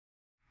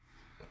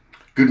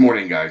Good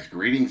morning, guys.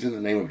 Greetings in the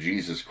name of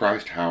Jesus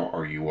Christ. How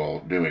are you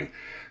all doing?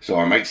 So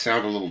I might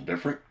sound a little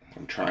different.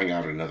 I'm trying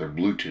out another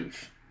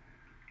Bluetooth.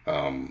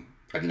 I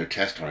did a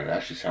test on it. It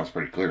actually sounds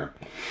pretty clear.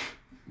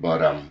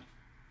 But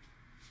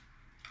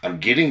I'm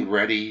getting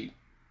ready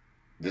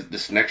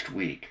this next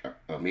week.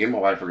 Me and my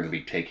wife are going to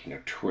be taking a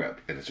trip,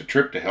 and it's a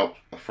trip to help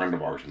a friend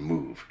of ours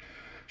move.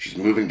 She's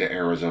moving to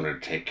Arizona to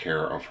take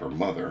care of her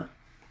mother,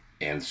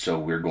 and so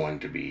we're going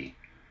to be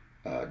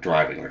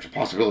driving. There's a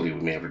possibility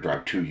we may have to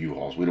drive two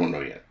U-Hauls. We don't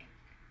know yet.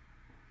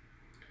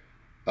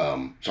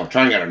 So I'm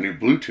trying out a new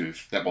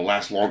Bluetooth that will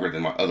last longer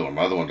than my other one.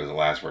 My other one doesn't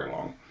last very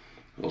long.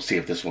 We'll see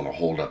if this one will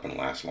hold up and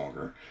last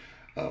longer,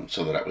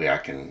 so that way I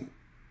can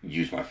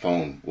use my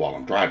phone while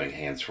I'm driving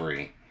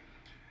hands-free.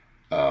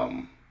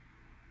 And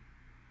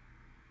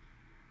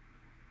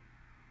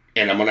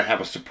I'm going to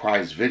have a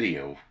surprise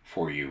video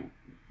for you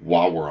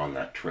while we're on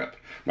that trip.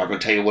 I'm not going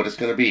to tell you what it's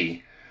going to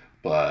be,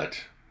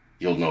 but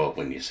you'll know it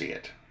when you see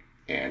it.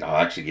 And I'll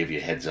actually give you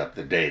a heads up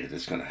the day that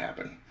it's going to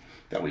happen.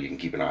 That way you can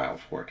keep an eye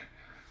out for it.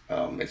 It's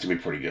going to be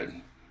pretty good.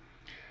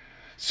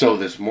 So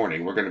this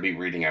morning we're going to be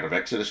reading out of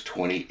Exodus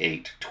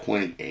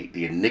 28:28,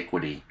 the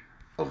iniquity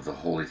of the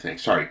holy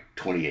things. Sorry,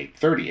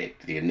 28:38,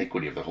 the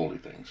iniquity of the holy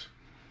things.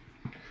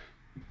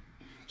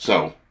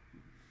 So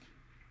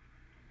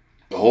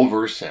the whole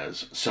verse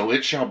says, "So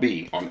it shall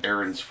be on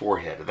Aaron's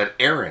forehead, that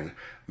Aaron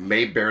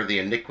may bear the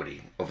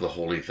iniquity of the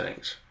holy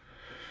things,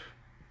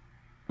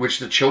 which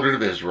the children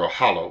of Israel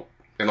hallow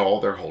in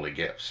all their holy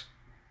gifts.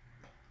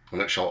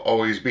 And it shall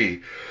always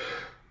be,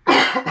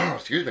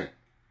 excuse me, it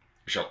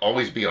shall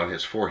always be on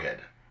his forehead,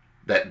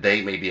 that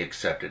they may be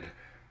accepted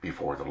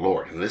before the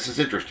Lord." And this is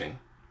interesting.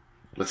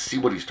 Let's see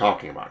what he's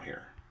talking about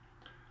here.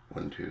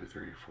 1, 2,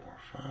 3, 4,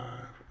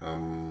 5.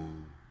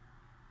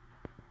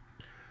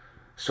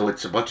 So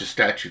it's a bunch of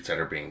statutes that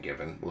are being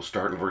given. We'll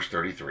start in verse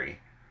 33.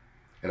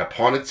 "And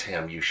upon its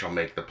hem you shall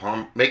make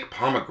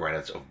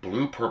pomegranates of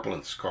blue, purple,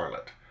 and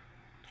scarlet,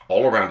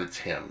 all around its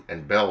hem,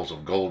 and bells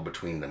of gold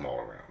between them all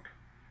around.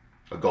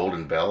 A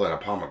golden bell and a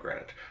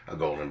pomegranate, a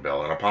golden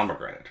bell and a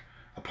pomegranate,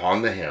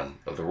 upon the hem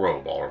of the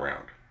robe all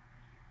around.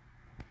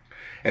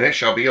 And it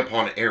shall be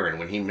upon Aaron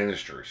when he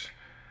ministers,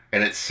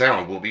 and its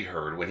sound will be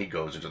heard when he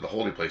goes into the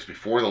holy place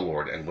before the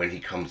Lord, and when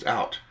he comes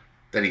out,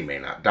 that he may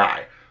not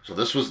die." So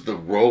this was the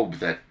robe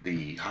that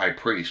the high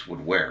priest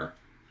would wear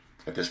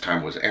at this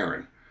time, was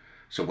Aaron.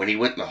 So when he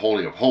went in the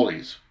Holy of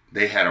Holies,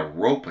 they had a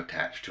rope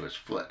attached to his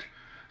foot.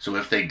 So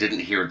if they didn't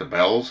hear the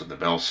bells, if the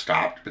bells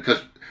stopped,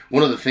 because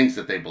one of the things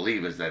that they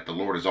believe is that the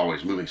Lord is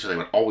always moving, so they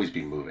would always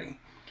be moving.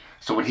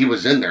 So when he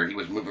was in there, he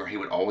was moving, or he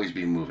would always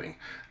be moving.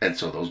 And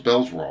so those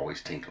bells were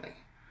always tinkling.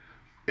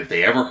 If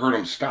they ever heard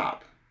him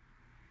stop,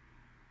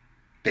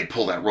 they'd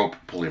pull that rope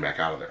and pull him back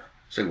out of there,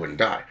 so he wouldn't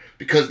die.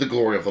 Because the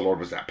glory of the Lord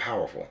was that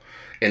powerful.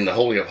 In the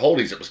Holy of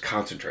Holies, it was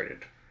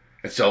concentrated.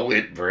 And so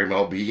it very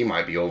well be he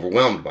might be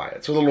overwhelmed by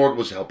it. So the Lord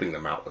was helping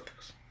them out with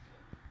this.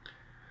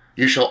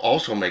 "You shall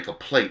also make a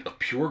plate of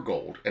pure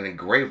gold and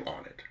engrave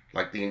on it,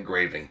 like the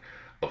engraving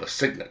of a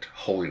signet,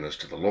 holiness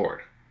to the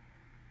Lord.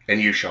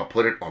 And you shall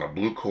put it on a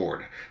blue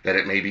cord, that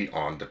it may be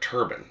on the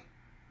turban.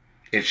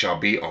 It shall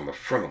be on the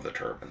front of the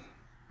turban."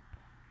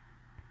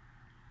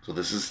 So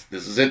this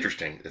is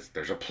interesting.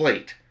 There's a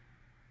plate,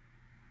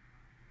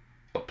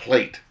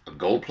 a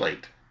gold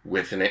plate,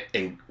 with an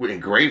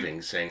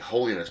engraving saying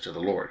holiness to the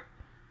Lord.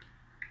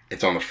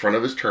 It's on the front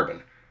of his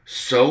turban.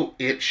 "So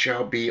it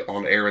shall be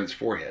on Aaron's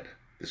forehead,"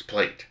 this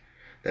plate,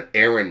 "that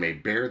Aaron may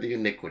bear the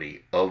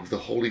iniquity of the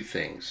holy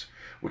things,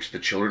 which the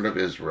children of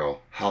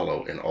Israel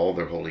hallow in all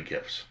their holy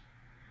gifts.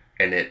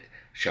 And it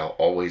shall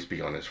always be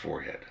on his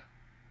forehead,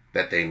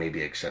 that they may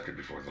be accepted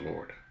before the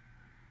Lord."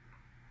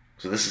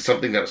 So this is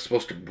something that was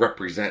supposed to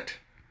represent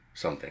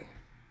something.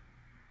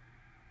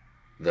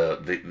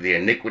 The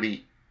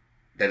iniquity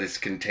that is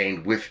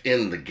contained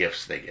within the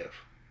gifts they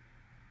give.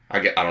 I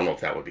don't know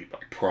if that would be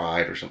like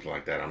pride or something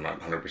like that. I'm not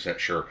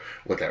 100% sure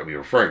what that would be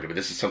referring to, but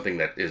this is something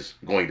that is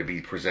going to be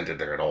presented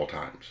there at all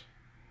times.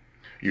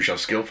 "You shall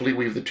skillfully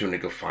weave the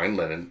tunic of fine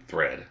linen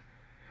thread.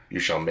 You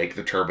shall make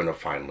the turban of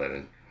fine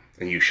linen,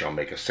 and you shall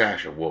make a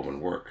sash of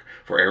woven work.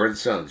 For Aaron's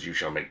sons you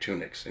shall make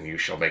tunics, and you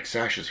shall make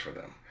sashes for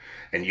them,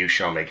 and you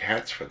shall make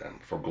hats for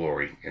them, for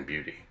glory and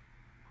beauty.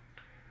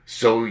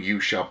 So you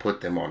shall put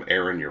them on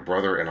Aaron your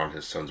brother and on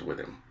his sons with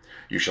him.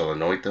 You shall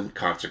anoint them,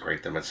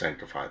 consecrate them, and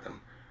sanctify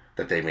them,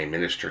 that they may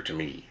minister to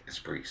me as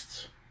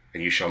priests.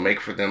 And you shall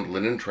make for them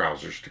linen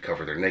trousers to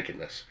cover their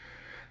nakedness.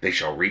 They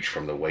shall reach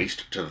from the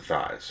waist to the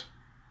thighs.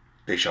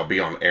 They shall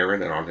be on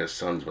Aaron and on his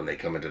sons when they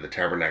come into the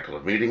tabernacle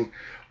of meeting,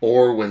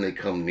 or when they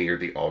come near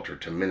the altar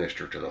to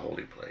minister to the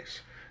holy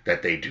place,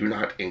 that they do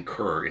not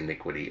incur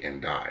iniquity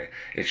and die.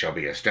 It shall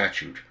be a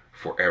statute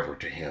forever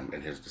to him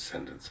and his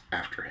descendants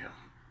after him."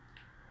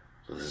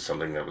 So this is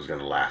something that was going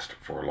to last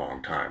for a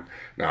long time.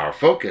 Now our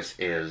focus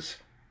is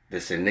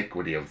this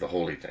iniquity of the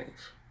holy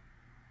things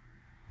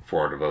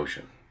for our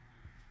devotion.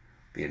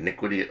 The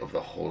iniquity of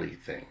the holy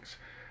things.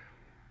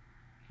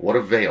 What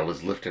a veil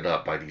is lifted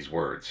up by these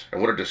words,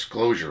 and what a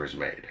disclosure is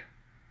made.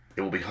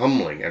 It will be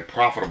humbling and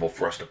profitable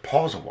for us to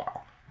pause a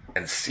while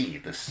and see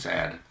this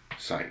sad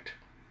sight.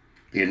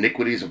 The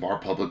iniquities of our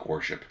public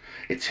worship,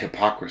 its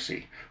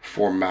hypocrisy,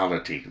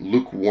 formality,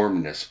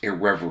 lukewarmness,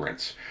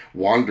 irreverence,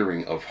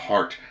 wandering of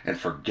heart, and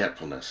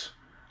forgetfulness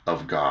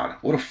of God.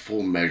 What a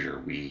full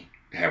measure we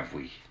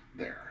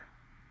there.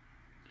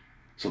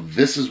 So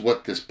this is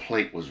what this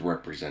plate was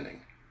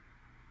representing.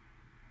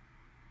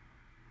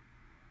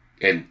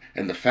 And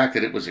the fact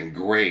that it was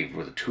engraved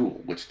with a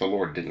tool, which the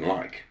Lord didn't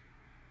like.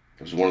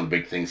 It was one of the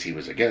big things he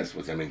was against,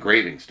 was them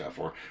engraving stuff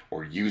or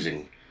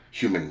using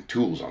human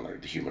tools on there,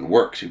 the human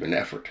works, human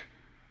effort.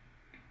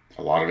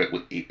 A lot of it,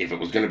 if it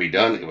was going to be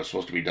done, it was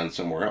supposed to be done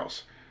somewhere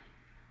else.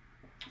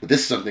 But this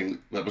is something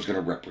that was going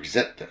to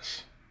represent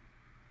this.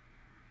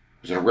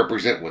 It was going to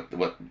represent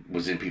what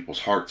was in people's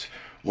hearts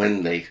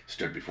when they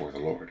stood before the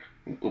Lord.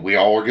 We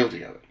all are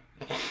guilty of it.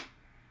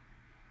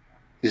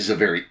 This is a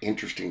very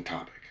interesting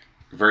topic.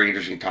 A very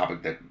interesting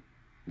topic that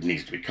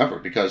needs to be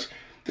covered, because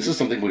this is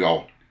something we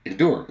all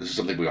endure. This is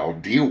something we all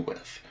deal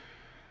with.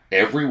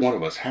 Every one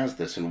of us has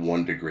this in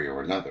one degree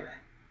or another.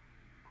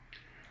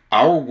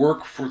 Our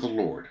work for the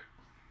Lord,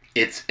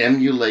 its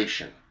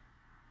emulation,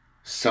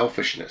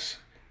 selfishness,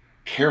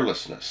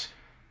 carelessness,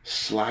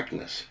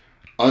 slackness,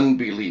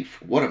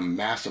 unbelief, what a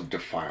massive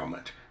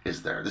defilement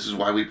is there. This is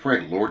why we pray,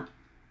 Lord,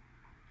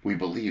 we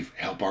believe,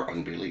 help our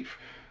unbelief.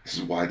 This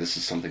is why this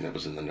is something that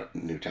was in the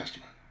New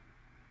Testament.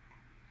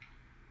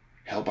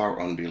 Help our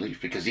unbelief,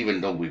 because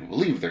even though we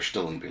believe, there's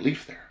still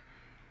unbelief there.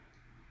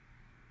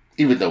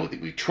 Even though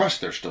we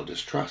trust, there's still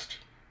distrust.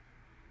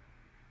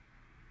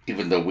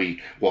 Even though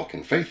we walk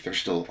in faith, there's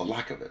still a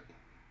lack of it.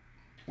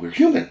 We're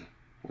human.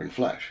 We're in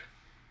flesh.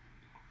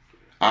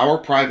 Our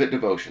private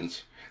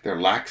devotions, their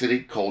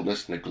laxity,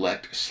 coldness,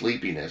 neglect,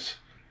 sleepiness,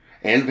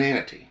 and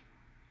vanity.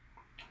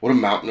 What a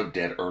mountain of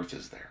dead earth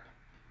is there.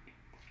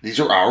 These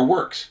are our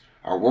works.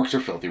 Our works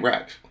are filthy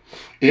rags.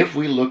 If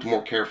we looked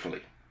more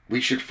carefully, we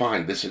should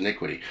find this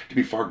iniquity to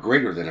be far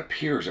greater than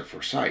appears at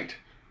first sight.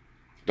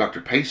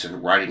 Dr.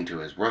 Payson, writing to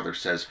his brother,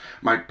 says,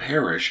 "My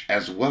parish,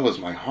 as well as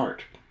my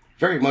heart,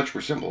 very much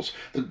resembles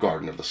the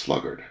garden of the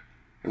sluggard.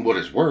 And what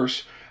is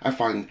worse, I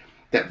find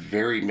that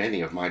very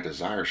many of my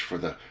desires for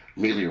the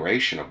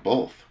amelioration of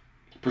both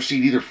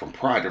proceed either from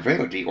pride or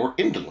vanity or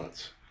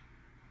indolence.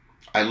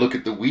 I look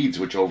at the weeds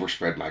which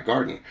overspread my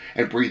garden,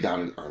 and breathe out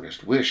an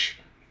earnest wish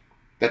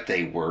that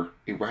they were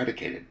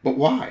eradicated. But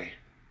why?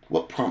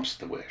 What prompts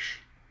the wish?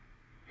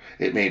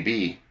 It may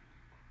be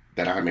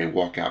that I may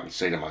walk out and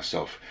say to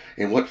myself,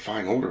 in what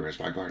fine order is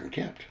my garden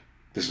kept?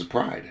 This is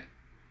pride.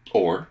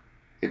 Or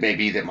it may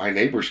be that my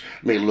neighbors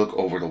may look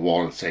over the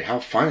wall and say, how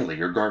finely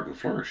your garden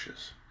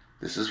flourishes.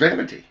 This is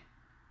vanity.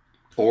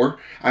 Or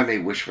I may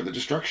wish for the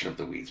destruction of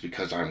the weeds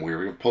because I am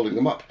weary of pulling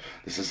them up.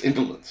 This is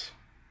indolence.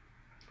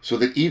 So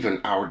that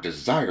even our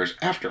desires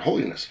after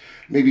holiness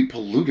may be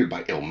polluted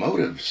by ill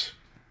motives.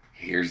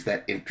 Here's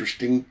that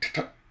interesting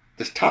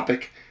this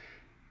topic.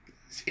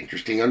 This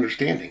interesting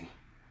understanding.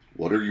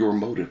 What are your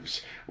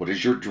motives? What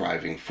is your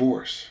driving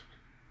force?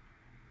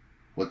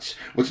 What's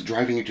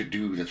driving you to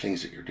do the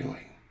things that you're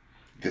doing?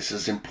 This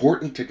is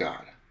important to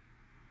God.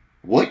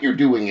 What you're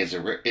doing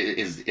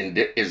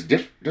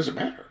doesn't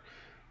matter.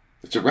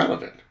 It's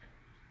irrelevant.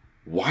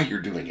 Why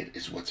you're doing it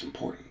is what's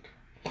important.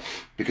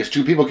 Because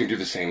two people can do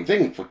the same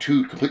thing for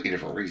two completely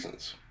different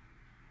reasons.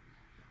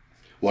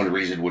 One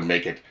reason would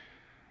make it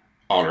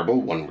honorable,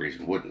 one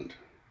reason wouldn't.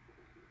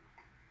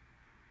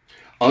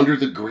 Under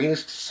the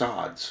greenest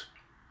sods,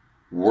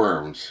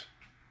 worms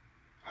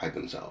hide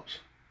themselves.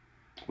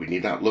 We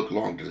need not look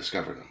long to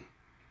discover them.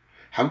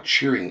 How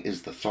cheering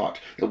is the thought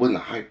that when the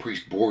high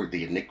priest bore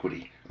the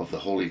iniquity of the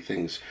holy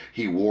things,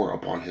 he wore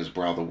upon his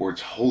brow the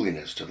words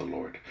holiness to the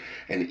Lord.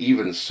 And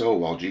even so,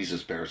 while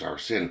Jesus bears our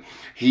sin,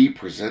 he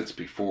presents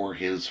before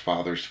his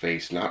Father's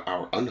face not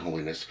our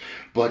unholiness,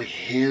 but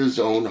his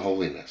own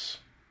holiness.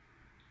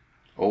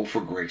 Oh,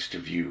 for grace to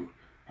view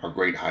our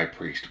great high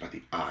priest by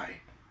the eye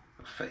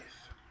of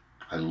faith.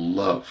 I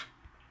love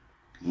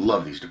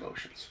these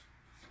devotions.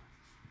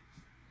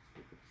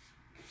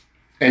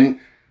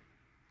 And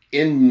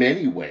in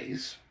many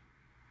ways,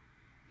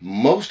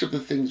 most of the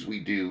things we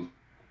do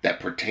that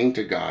pertain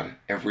to God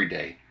every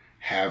day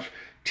have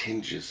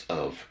tinges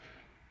of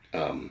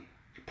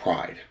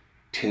pride,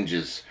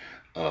 tinges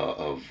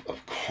of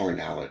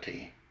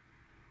carnality.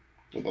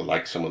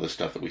 Like some of the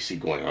stuff that we see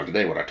going on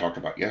today, what I talked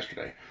about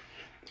yesterday.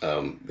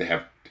 They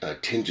have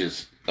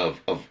tinges of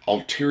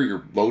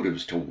ulterior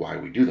motives to why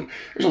we do them.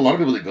 There's a lot of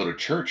people that go to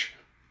church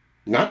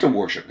not to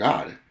worship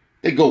God.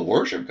 They go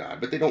worship God,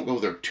 but they don't go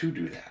there to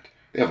do that.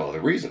 They have other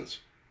reasons.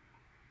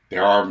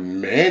 There are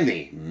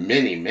many,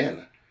 many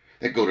men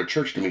that go to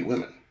church to meet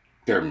women.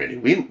 There are many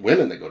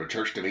women that go to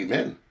church to meet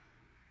men.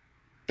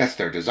 That's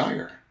their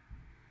desire.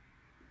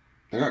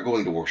 They're not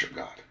going to worship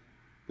God.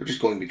 They're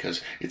just going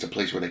because it's a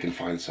place where they can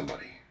find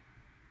somebody.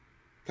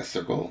 That's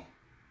their goal.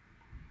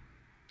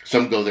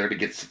 Some go there to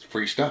get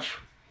free stuff.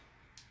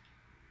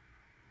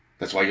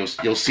 That's why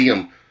you'll see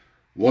them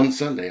one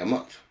Sunday a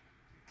month.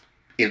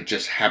 It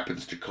just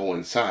happens to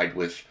coincide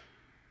with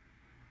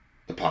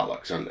the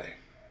potluck Sunday.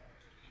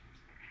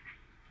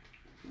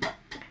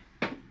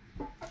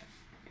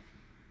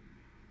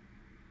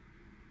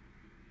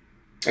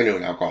 I knew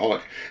an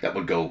alcoholic that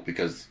would go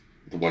because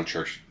the one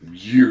church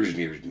years and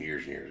years and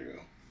years and years ago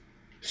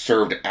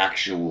served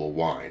actual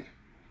wine.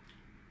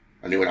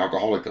 I knew an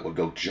alcoholic that would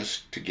go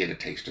just to get a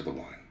taste of the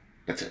wine.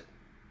 That's it.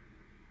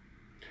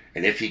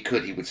 And if he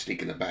could, he would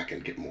sneak in the back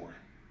and get more.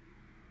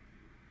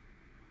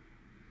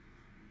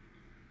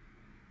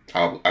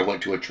 I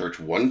went to a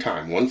church one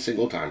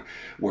single time,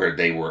 where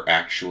they were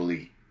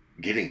actually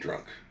getting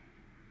drunk,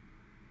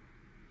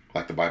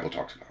 like the Bible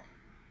talks about.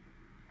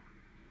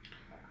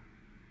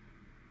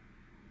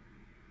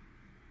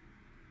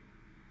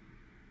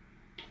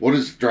 What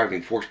is the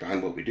driving force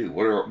behind what we do?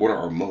 What are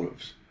our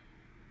motives?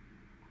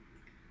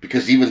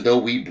 Because even though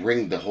we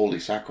bring the holy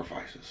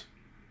sacrifices,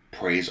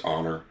 praise,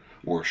 honor,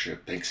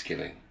 worship,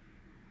 thanksgiving,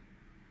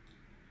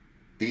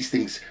 these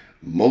things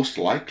most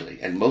likely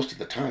and most of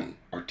the time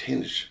are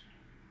tinged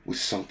with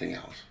something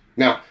else.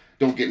 Now,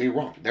 don't get me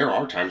wrong. There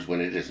are times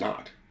when it is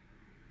not.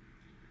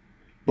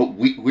 But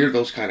we're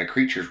those kind of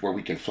creatures where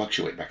we can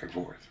fluctuate back and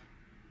forth.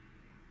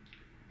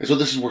 And so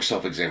this is where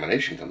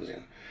self-examination comes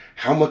in.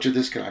 How much of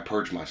this can I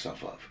purge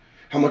myself of?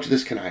 How much of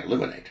this can I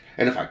eliminate?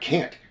 And if I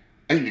can't,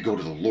 I need to go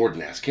to the Lord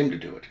and ask Him to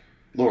do it.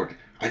 Lord,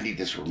 I need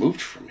this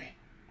removed from me.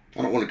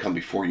 I don't want to come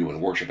before you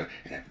and worship it.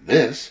 And if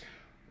this,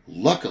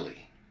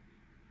 luckily,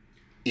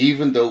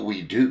 even though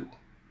we do,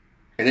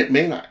 and it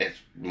may not,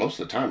 most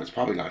of the time, it's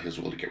probably not His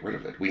will to get rid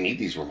of it. We need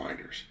these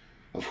reminders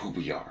of who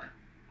we are,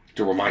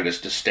 to remind us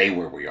to stay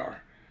where we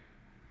are.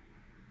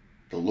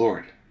 The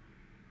Lord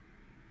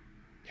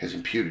has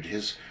imputed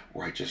His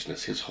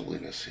righteousness, His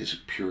holiness, His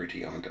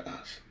purity onto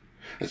us.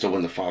 And so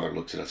when the Father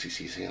looks at us, He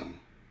sees Him.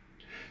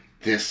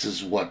 This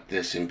is what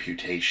this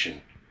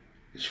imputation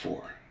is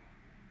for.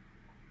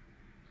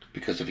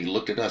 Because if He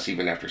looked at us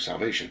even after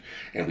salvation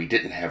and we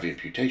didn't have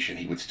imputation,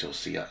 He would still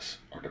see us,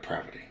 our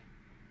depravity,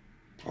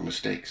 our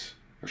mistakes,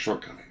 our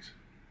shortcomings.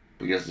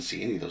 But He doesn't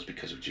see any of those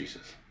because of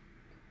Jesus.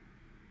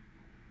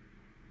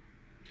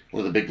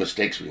 One of the big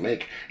mistakes we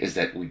make is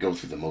that we go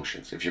through the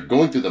motions. If you're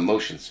going through the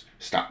motions,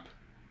 stop.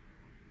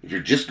 If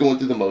you're just going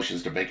through the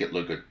motions to make it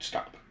look good,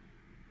 stop.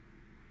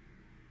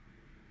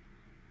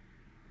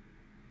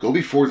 Go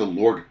before the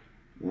Lord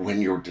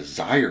when your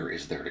desire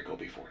is there to go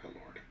before the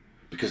Lord.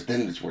 Because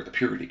then it's where the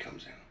purity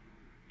comes in.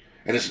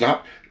 And it's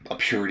not a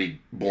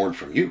purity born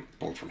from you,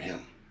 born from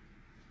Him.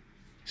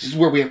 This is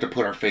where we have to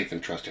put our faith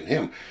and trust in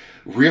Him,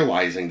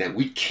 realizing that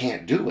we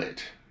can't do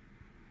it.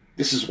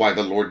 This is why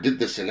the Lord did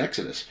this in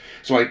Exodus.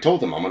 So I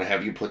told him, I'm going to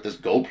have you put this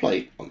gold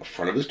plate on the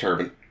front of his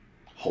turban,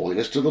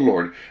 holiness to the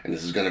Lord, and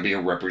this is going to be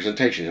a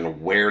representation. You're going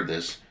to wear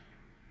this,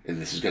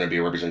 and this is going to be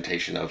a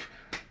representation of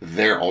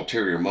their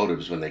ulterior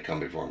motives when they come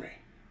before me,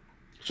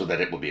 so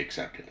that it will be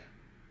accepted.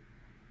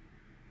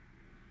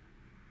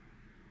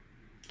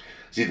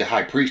 See, the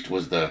high priest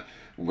was the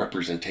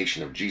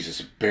representation of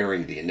Jesus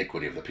bearing the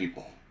iniquity of the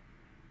people,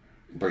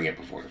 bringing it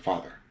before the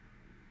Father.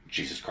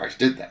 Jesus Christ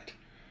did that.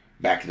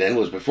 Back then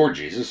was before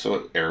Jesus,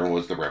 so Aaron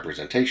was the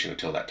representation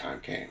until that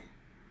time came.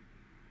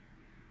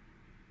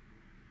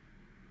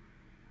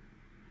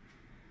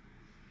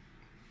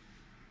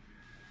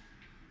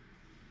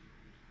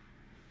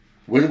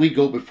 When we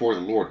go before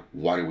the Lord,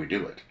 why do we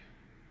do it?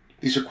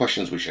 These are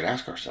questions we should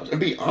ask ourselves and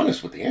be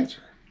honest with the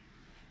answer.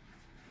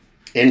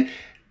 And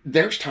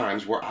there's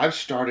times where I've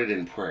started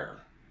in prayer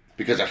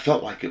because I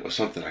felt like it was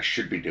something I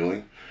should be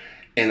doing.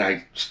 And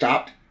I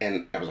stopped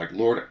and I was like,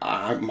 Lord,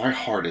 my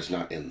heart is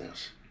not in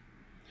this.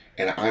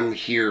 And I'm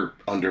here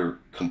under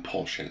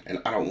compulsion, and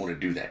I don't want to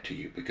do that to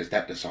you because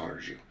that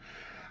dishonors you.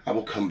 I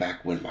will come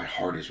back when my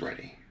heart is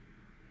ready.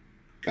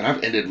 And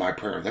I've ended my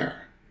prayer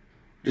there.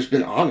 Just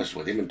been honest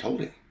with Him and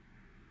told Him.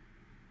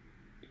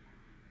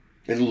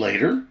 And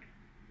later,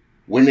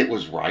 when it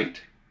was right,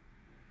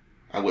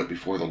 I went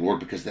before the Lord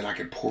because then I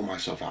could pour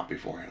myself out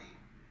before Him.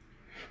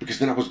 Because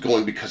then I was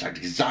going because I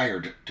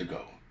desired to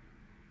go.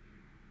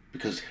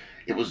 Because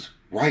it was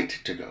right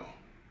to go.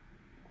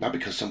 Not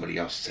because somebody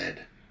else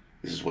said,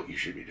 this is what you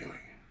should be doing.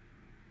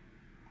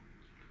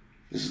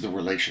 This is the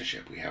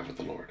relationship we have with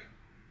the Lord.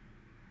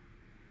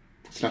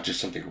 It's not just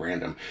something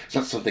random. It's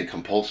not something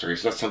compulsory.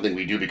 It's not something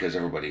we do because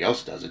everybody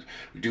else does it.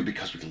 We do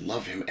because we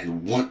love Him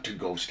and want to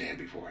go stand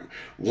before Him.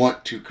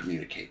 Want to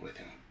communicate with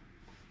Him.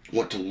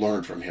 Want to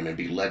learn from Him and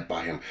be led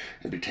by Him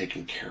and be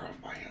taken care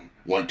of by Him.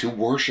 Want to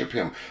worship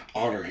Him,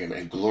 honor Him,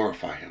 and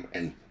glorify Him,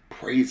 and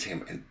praise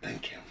Him and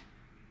thank Him.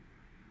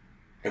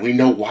 And we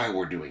know why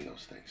we're doing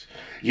those things.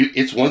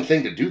 It's one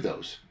thing to do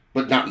those,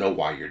 but not know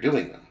why you're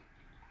doing them.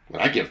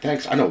 When I give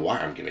thanks, I know why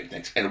I'm giving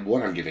thanks and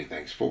what I'm giving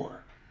thanks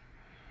for.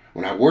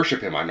 When I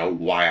worship Him, I know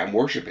why I'm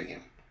worshiping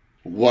Him,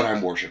 what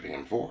I'm worshiping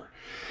Him for.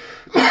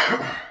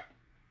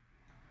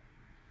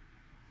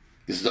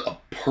 This is a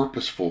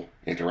purposeful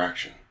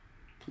interaction,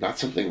 not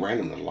something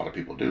random that a lot of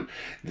people do.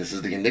 This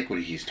is the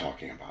iniquity He's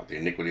talking about, the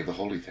iniquity of the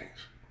holy things.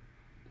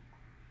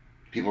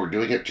 People are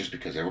doing it just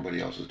because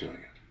everybody else is doing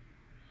it.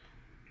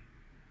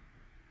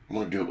 I'm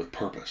going to do it with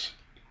purpose.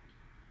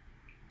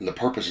 And the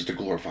purpose is to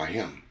glorify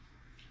Him,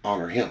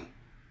 honor Him,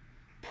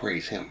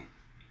 praise Him,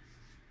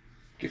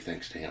 give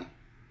thanks to Him.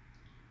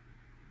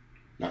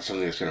 not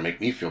something that's going to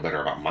make me feel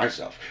better about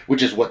myself,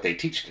 which is what they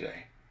teach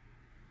today.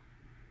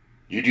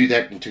 You do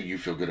that until you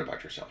feel good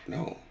about yourself.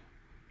 No.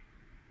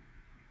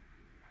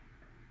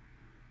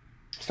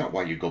 It's not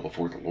why you go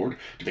before the Lord,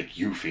 to make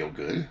you feel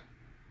good.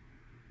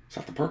 It's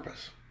not the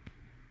purpose.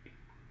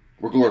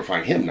 We're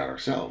glorifying Him, not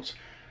ourselves.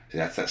 See,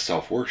 that's that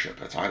self-worship.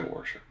 That's idol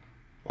worship.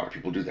 A lot of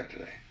people do that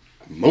today.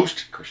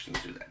 Most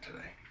Christians do that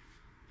today.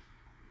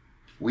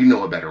 We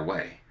know a better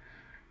way.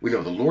 We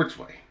know the Lord's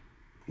way.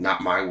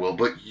 Not my will,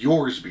 but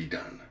yours be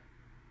done.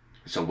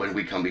 So when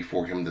we come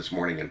before Him this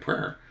morning in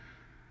prayer,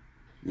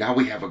 now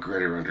we have a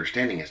greater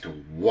understanding as to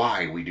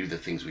why we do the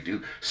things we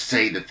do,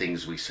 say the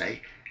things we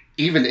say,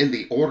 even in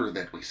the order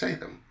that we say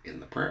them in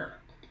the prayer.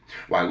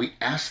 Why we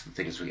ask the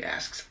things we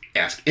ask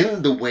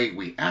in the way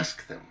we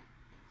ask them.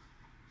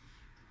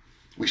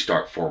 We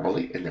start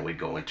formally, and then we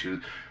go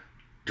into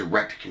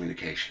direct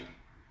communication.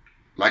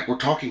 Like we're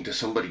talking to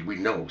somebody we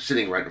know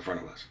sitting right in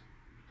front of us.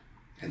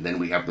 And then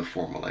we have the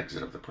formal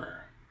exit of the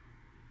prayer.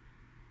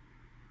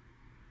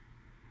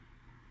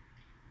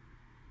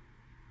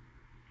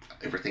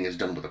 Everything is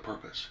done with a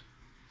purpose.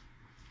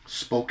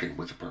 Spoken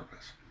with a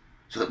purpose.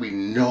 So that we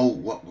know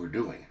what we're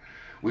doing.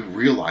 We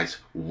realize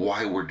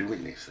why we're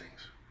doing these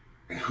things.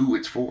 And who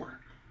it's for.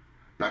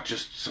 Not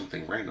just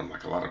something random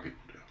like a lot of people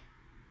do.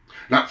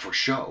 Not for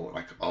show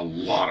like a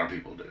lot of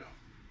people do.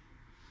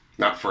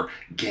 Not for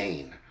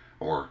gain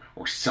or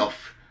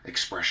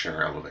self-expression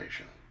or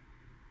elevation.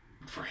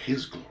 But for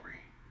His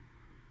glory.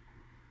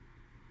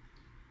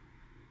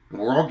 And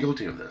we're all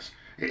guilty of this.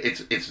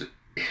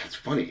 It's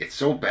funny. It's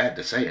so bad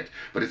to say it,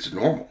 but it's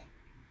normal.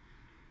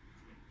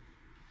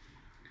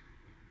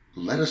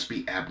 Let us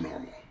be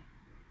abnormal.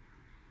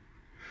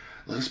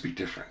 Let us be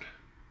different.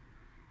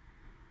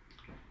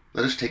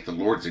 Let us take the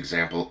Lord's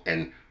example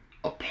and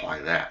apply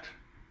that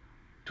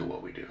to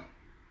what we do.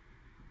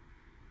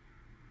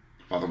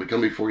 Father, we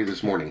come before you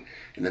this morning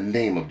in the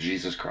name of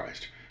Jesus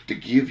Christ to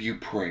give you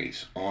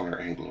praise, honor,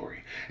 and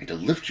glory, and to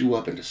lift you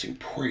up and to sing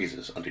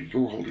praises unto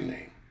your holy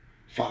name.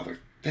 Father,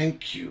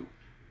 thank you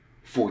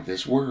for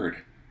this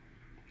word.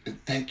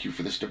 And thank you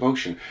for this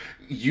devotion.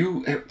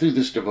 You, through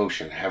this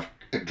devotion, have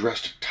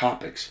addressed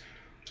topics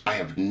I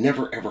have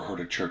never ever heard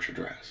a church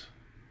address.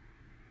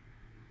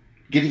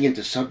 Getting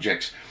into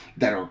subjects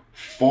that are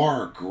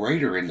far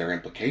greater in their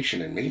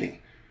implication and meaning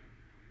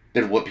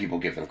than what people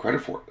give them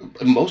credit for.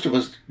 Most of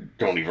us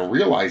don't even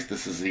realize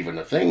this is even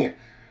a thing.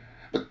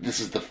 But this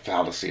is the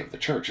fallacy of the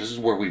church. This is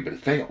where we've been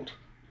failed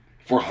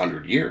for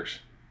 100 years.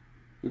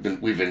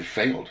 We've been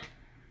failed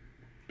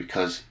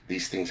because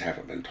these things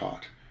haven't been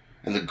taught.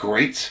 And the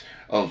greats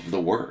of the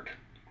Word,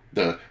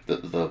 the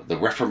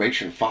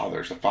Reformation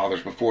fathers, the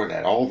fathers before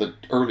that, all the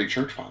early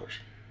church fathers,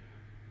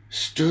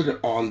 stood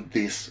on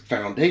this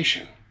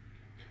foundation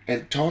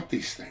and taught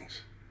these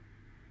things.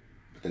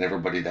 But then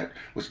everybody that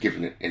was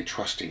given it and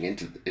trusting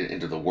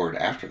into the Word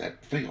after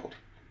that failed.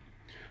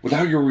 Well,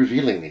 now you're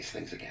revealing these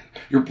things again.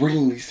 You're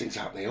bringing these things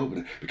out in the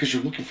open because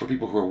you're looking for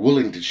people who are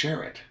willing to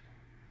share it.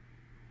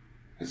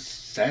 And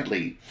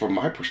sadly, from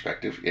my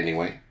perspective,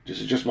 anyway, this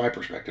is just my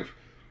perspective,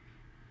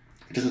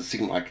 it doesn't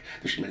seem like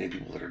there's many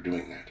people that are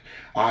doing that.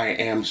 I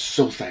am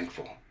so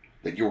thankful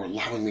that you're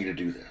allowing me to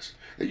do this,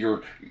 that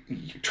you're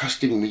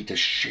trusting me to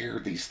share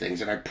these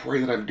things, and I pray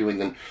that I'm doing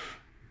them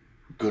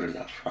good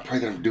enough. I pray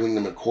that I'm doing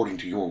them according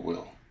to your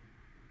will.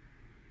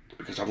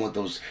 Because I want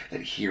those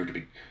that hear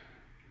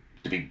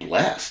to be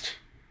blessed,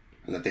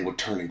 and that they would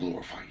turn and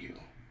glorify you.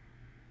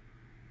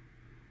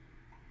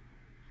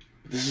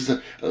 This is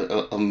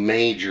a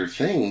major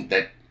thing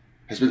that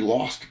has been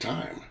lost to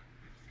time.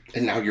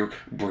 And now you're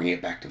bringing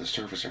it back to the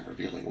surface and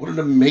revealing. What an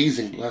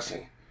amazing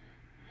blessing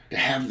to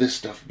have this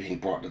stuff being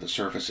brought to the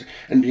surface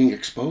and being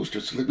exposed to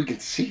it so that we can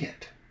see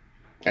it.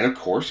 And of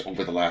course,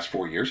 over the last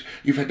 4 years,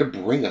 you've had to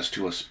bring us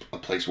to a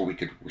place where we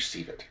could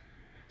receive it.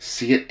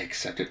 See it,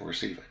 accept it, and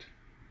receive it.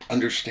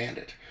 Understand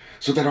it.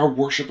 So that our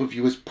worship of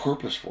you is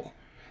purposeful.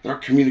 That our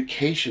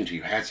communication to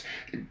you has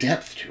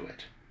depth to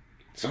it.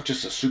 It's not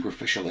just a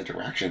superficial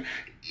interaction.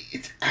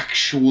 It's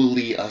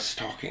actually us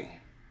talking.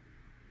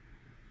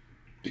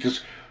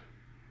 Because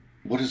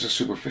what is a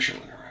superficial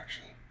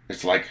interaction?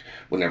 It's like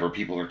whenever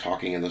people are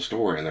talking in the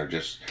store and they're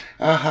just,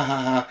 ah ha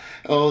ha ha,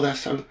 oh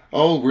that's so,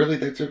 oh really,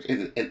 that's it,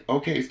 and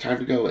okay, it's time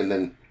to go. And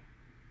then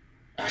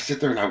I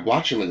sit there and I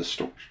watch them in the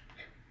store,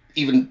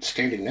 even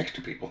standing next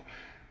to people.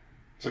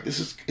 It's like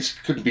this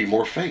couldn't be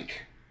more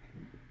fake.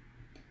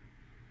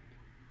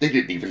 They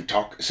didn't even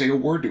say a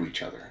word to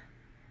each other.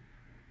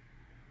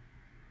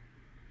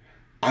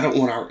 I don't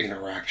want our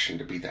interaction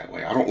to be that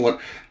way. I don't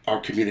want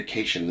our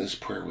communication, this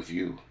prayer with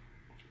you,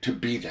 to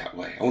be that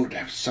way. I want it to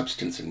have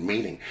substance and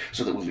meaning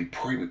so that when we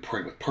pray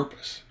with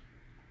purpose.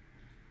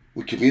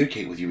 We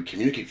communicate with you, we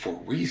communicate for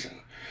a reason,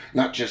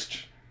 not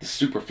just the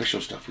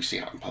superficial stuff we see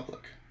out in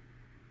public.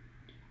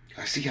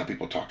 I see how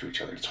people talk to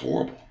each other. It's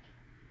horrible.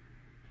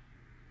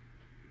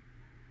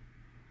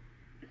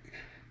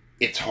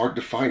 It's hard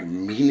to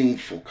find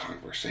meaningful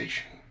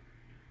conversation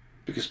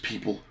because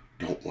people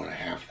don't want to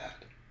have that.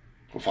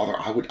 Well, Father,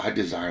 I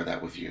desire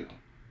that with you.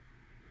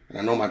 And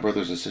I know my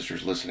brothers and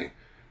sisters listening,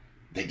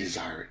 they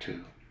desire it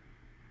too.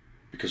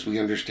 Because we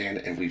understand,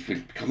 and we've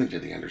been coming to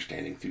the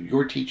understanding through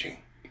your teaching,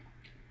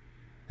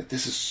 that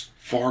this is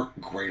far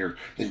greater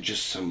than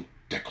just some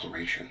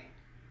declaration,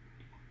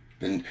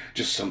 than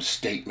just some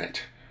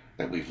statement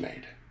that we've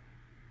made.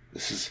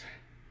 This is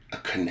a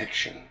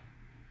connection,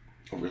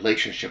 a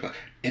relationship, an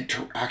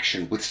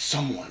interaction with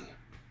someone,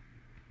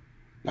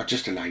 not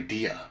just an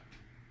idea.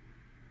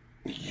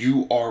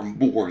 You are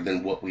more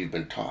than what we've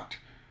been taught.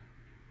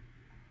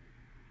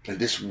 And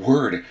this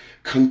word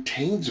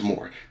contains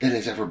more than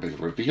has ever been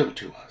revealed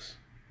to us.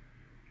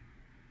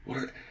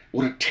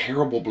 What a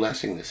terrible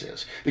blessing this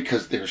is,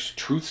 because there's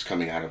truths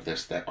coming out of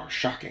this that are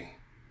shocking.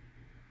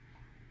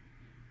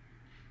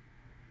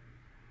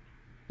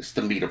 It's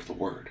the meat of the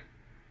word.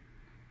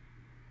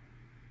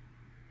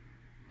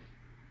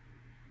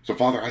 So,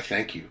 Father, I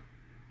thank you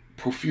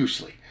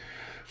profusely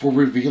for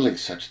revealing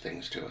such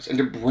things to us and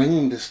to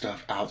bring this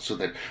stuff out so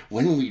that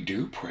when we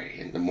do pray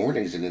in the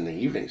mornings and in the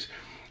evenings,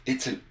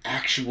 it's an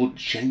actual,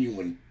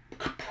 genuine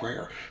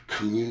prayer,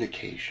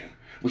 communication.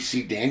 We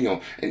see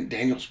Daniel, and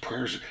Daniel's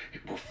prayers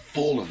were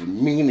full of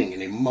meaning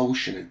and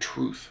emotion and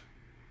truth.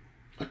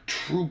 A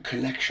true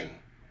connection.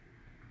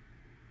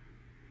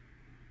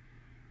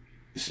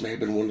 This may have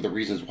been one of the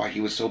reasons why he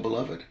was so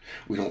beloved.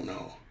 We don't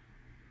know.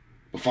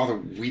 But Father,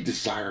 we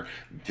desire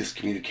this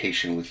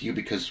communication with you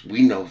because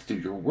we know through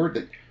your word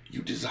that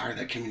you desire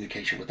that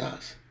communication with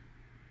us.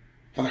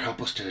 Father,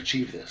 help us to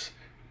achieve this.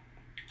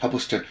 Help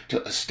us to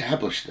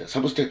establish this.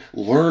 Help us to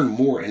learn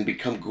more and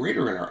become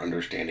greater in our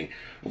understanding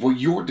of what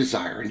your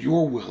desire and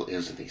your will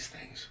is in these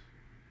things,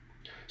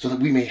 so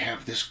that we may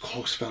have this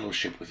close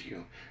fellowship with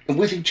you and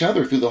with each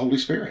other through the Holy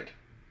Spirit.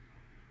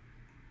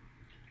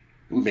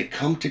 We may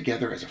come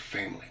together as a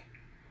family,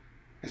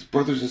 as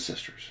brothers and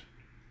sisters,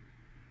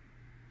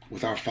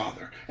 with our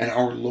Father and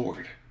our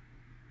Lord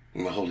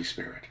and the Holy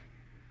Spirit.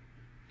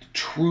 The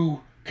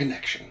true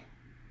connection.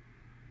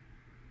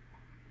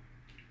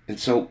 And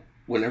so,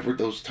 whenever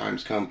those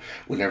times come,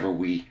 whenever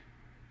we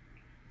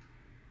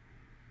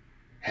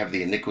have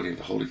the iniquity of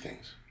the holy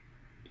things,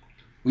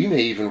 we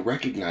may even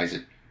recognize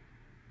it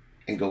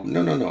and go,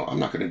 no, I'm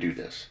not going to do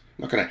this.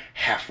 I'm not going to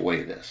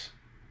halfway this.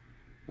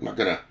 I'm not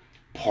going to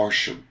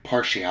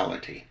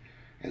partiality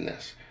in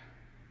this.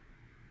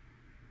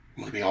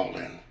 I'm going to be all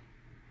in.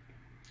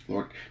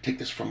 Lord, take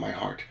this from my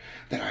heart,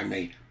 that I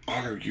may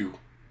honor you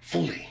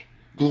fully,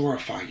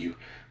 glorify you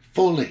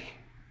fully,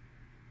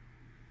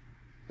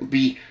 and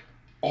be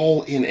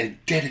all in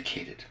and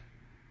dedicated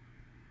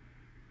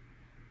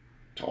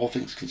to all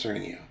things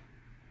concerning you,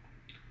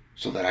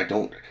 so that I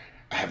don't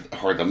have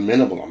or the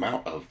minimal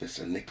amount of this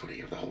iniquity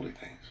of the holy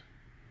things,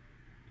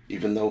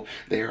 even though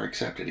they are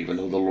accepted, even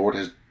though the Lord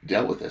has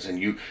dealt with this, and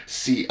you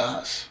see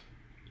us,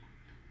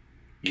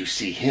 you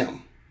see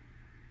him,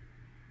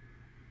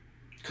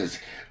 because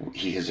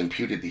he has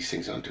imputed these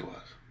things unto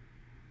us.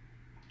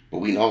 But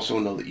we also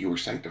know that you are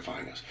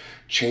sanctifying us,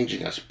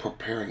 changing us,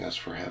 preparing us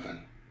for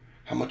heaven.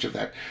 How much of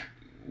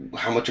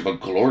a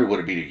glory would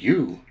it be to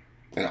you,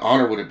 and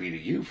honor would it be to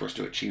you for us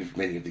to achieve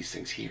many of these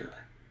things here?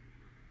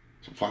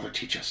 So, Father,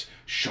 teach us,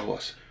 show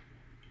us,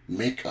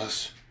 make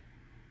us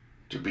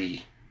to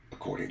be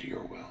according to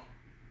your will,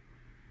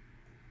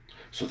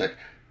 so that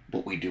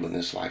what we do in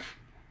this life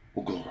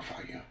will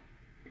glorify you.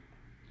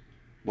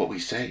 What we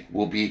say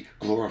will be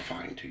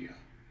glorifying to you.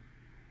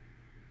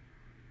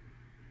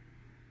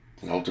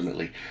 And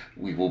ultimately,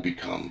 we will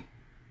become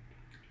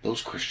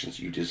those Christians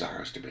you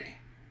desire us to be.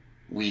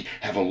 We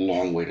have a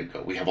long way to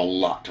go. We have a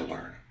lot to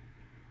learn.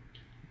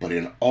 But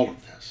in all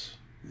of this,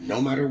 no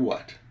matter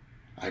what,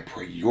 I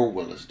pray your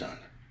will is done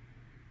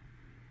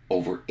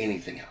over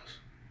anything else.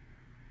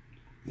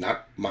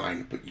 Not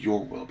mine, but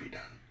your will be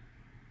done.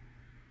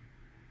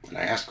 And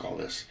I ask all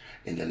this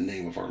in the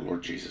name of our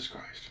Lord Jesus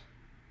Christ.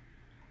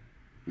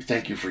 We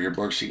thank you for your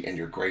mercy and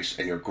your grace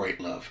and your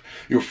great love,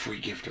 your free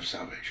gift of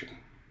salvation.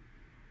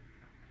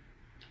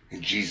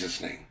 In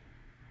Jesus' name,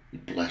 we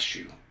bless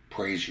you,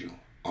 praise you,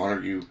 honor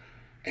you,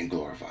 and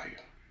glorify you.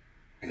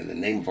 And in the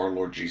name of our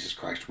Lord Jesus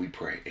Christ, we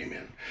pray,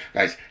 amen.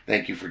 Guys,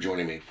 thank you for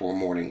joining me for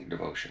morning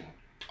devotion.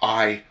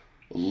 I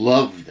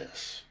love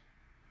this,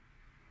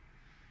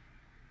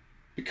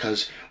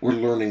 because we're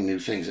learning new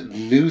things.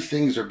 New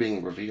things are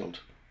being revealed.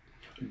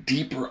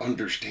 Deeper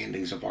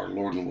understandings of our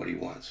Lord and what he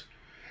wants.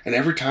 And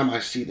every time I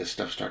see this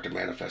stuff start to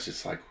manifest,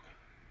 it's like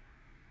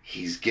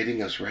he's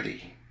getting us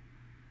ready.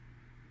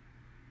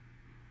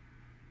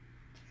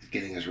 He's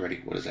getting us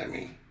ready. What does that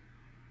mean?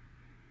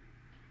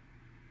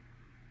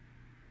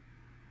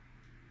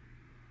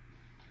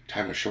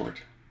 Time is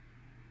short.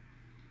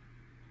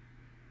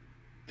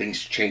 Things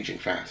changing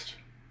fast.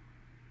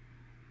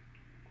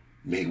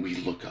 May we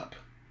look up.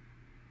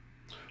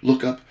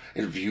 Look up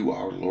and view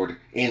our Lord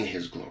in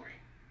his glory.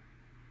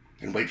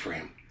 And wait for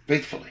him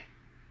faithfully,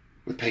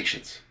 with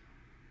patience,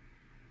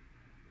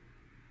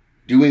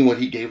 doing what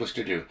he gave us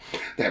to do,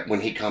 that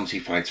when he comes, he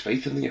finds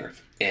faith in the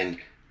earth and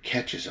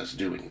catches us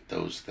doing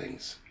those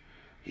things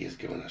he has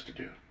given us to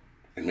do.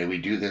 And may we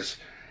do this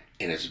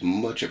in as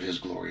much of his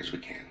glory as we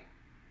can.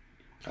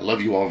 I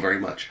love you all very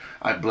much.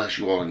 I bless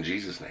you all in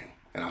Jesus' name.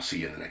 and I'll see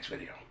you in the next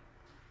video.